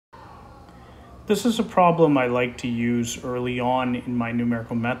This is a problem I like to use early on in my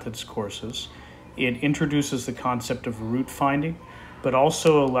numerical methods courses. It introduces the concept of root finding, but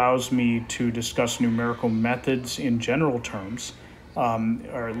also allows me to discuss numerical methods in general terms,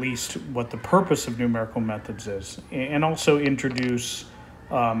 or at least what the purpose of numerical methods is, and also introduce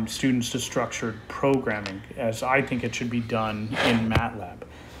students to structured programming, as I think it should be done in MATLAB.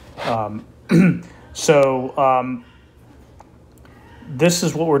 This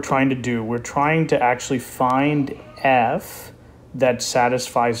is what we're trying to do. We're trying to actually find f that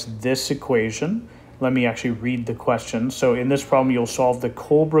satisfies this equation. Let me actually read the question. So in this problem, you'll solve the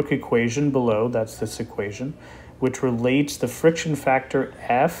Colebrook equation below, that's this equation, which relates the friction factor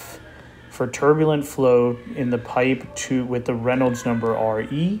F for turbulent flow in the pipe with the Reynolds number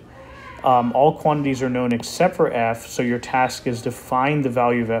RE. All quantities are known except for F, so your task is to find the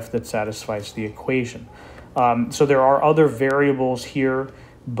value of F that satisfies the equation. So there are other variables here,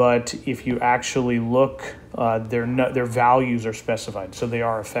 but if you actually look, their values are specified, so they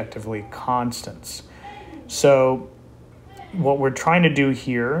are effectively constants. So what we're trying to do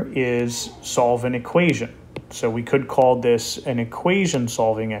here is solve an equation. So we could call this an equation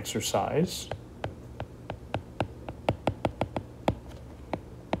solving exercise.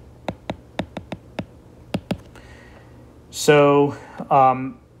 So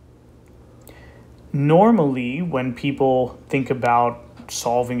normally when people think about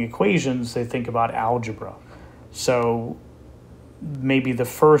solving equations, they think about algebra. So maybe the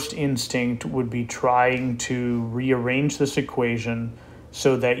first instinct would be trying to rearrange this equation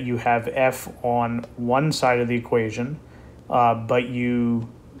so that you have f on one side of the equation, but you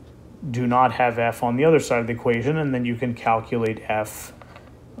do not have f on the other side of the equation, and then you can calculate f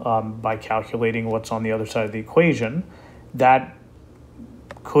by calculating what's on the other side of the equation. That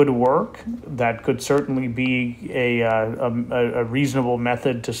could work. That could certainly be a reasonable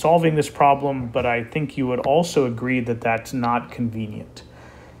method to solving this problem, but I think you would also agree that that's not convenient.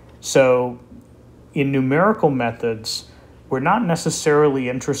 So in numerical methods, we're not necessarily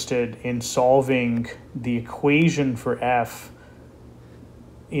interested in solving the equation for f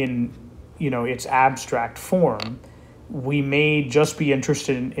in its abstract form. We may just be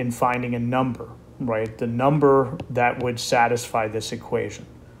interested in finding a number, right? The number that would satisfy this equation.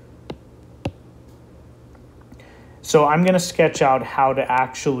 So I'm going to sketch out how to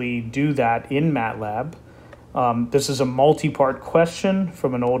actually do that in MATLAB. This is a multi-part question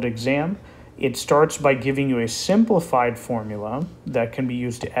from an old exam. It starts by giving you a simplified formula that can be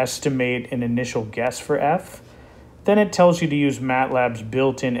used to estimate an initial guess for f. Then it tells you to use MATLAB's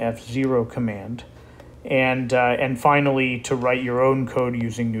built-in F0 command. And finally, to write your own code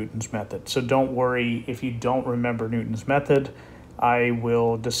using Newton's method. So don't worry if you don't remember Newton's method. I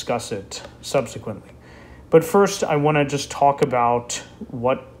will discuss it subsequently. But first, I want to just talk about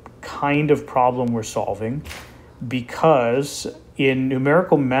what kind of problem we're solving, because in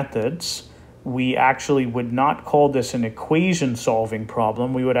numerical methods, we actually would not call this an equation solving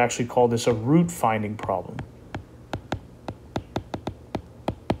problem. We would actually call this a root finding problem.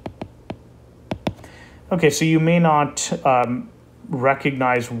 Okay, so you may not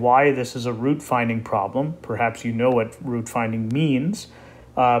recognize why this is a root finding problem. Perhaps you know what root finding means,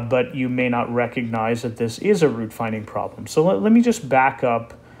 but you may not recognize that this is a root finding problem. So let me just back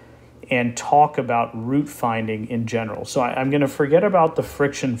up and talk about root finding in general. So I'm going to forget about the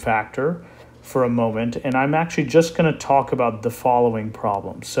friction factor for a moment, and I'm actually just going to talk about the following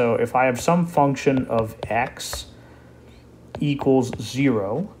problem. So if I have some function of x equals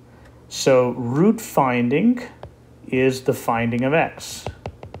 0, so root finding is the finding of x.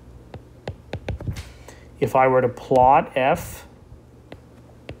 If I were to plot f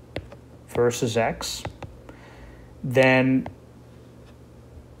versus x, then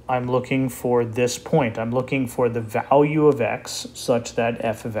I'm looking for this point. I'm looking for the value of x such that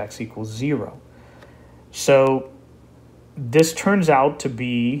f of x equals 0. So this turns out to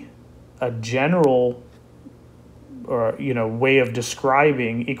be a general way of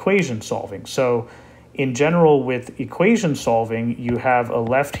describing equation solving. So in general, with equation solving, you have a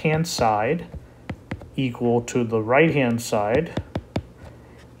left-hand side equal to the right-hand side,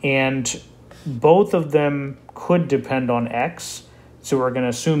 and both of them could depend on x. So we're going to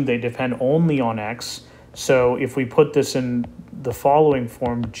assume they depend only on x. So if we put this in the following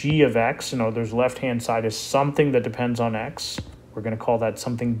form, g of x, there's left-hand side is something that depends on x. We're going to call that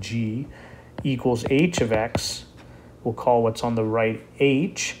something g, equals h of x. We'll call what's on the right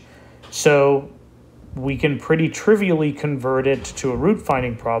h. So we can pretty trivially convert it to a root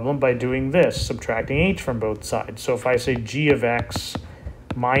finding problem by doing this, subtracting h from both sides. So if I say g of x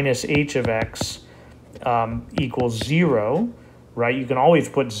minus h of x equals 0, right? You can always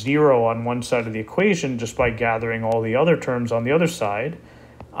put 0 on one side of the equation just by gathering all the other terms on the other side.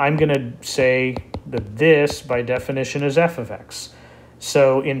 I'm going to say that this, by definition, is f of x.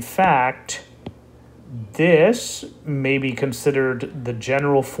 So, in fact, this may be considered the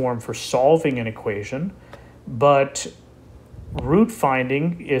general form for solving an equation, but root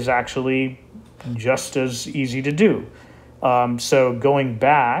finding is actually just as easy to do. So going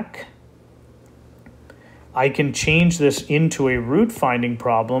back, I can change this into a root finding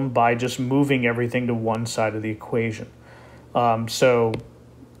problem by just moving everything to one side of the equation. So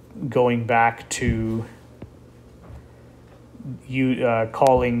going back to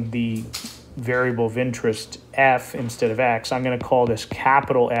calling the variable of interest f instead of x, I'm going to call this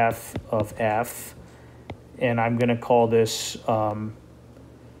capital F of f, and I'm going to call this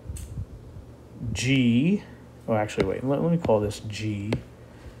g. Oh, actually, wait, let me call this g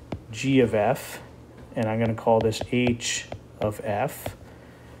of f, and I'm going to call this h of f.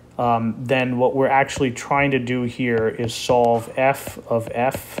 Then what we're actually trying to do here is solve f of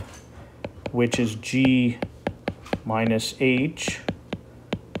f, which is g minus h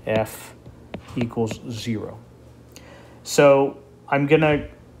f equals 0. So I'm going to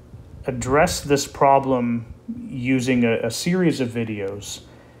address this problem using a series of videos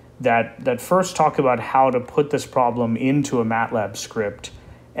that first talk about how to put this problem into a MATLAB script,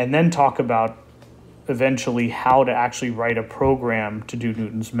 and then talk about eventually how to actually write a program to do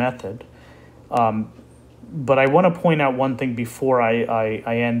Newton's method. But I want to point out one thing before I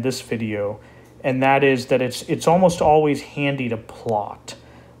end this video, and that is that it's almost always handy to plot.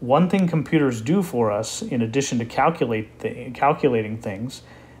 One thing computers do for us, in addition to calculating things,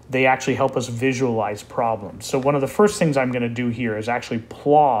 they actually help us visualize problems. So one of the first things I'm going to do here is actually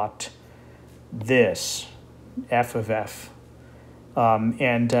plot this f of f.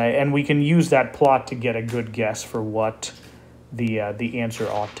 And we can use that plot to get a good guess for what the answer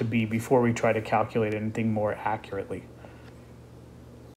ought to be before we try to calculate anything more accurately.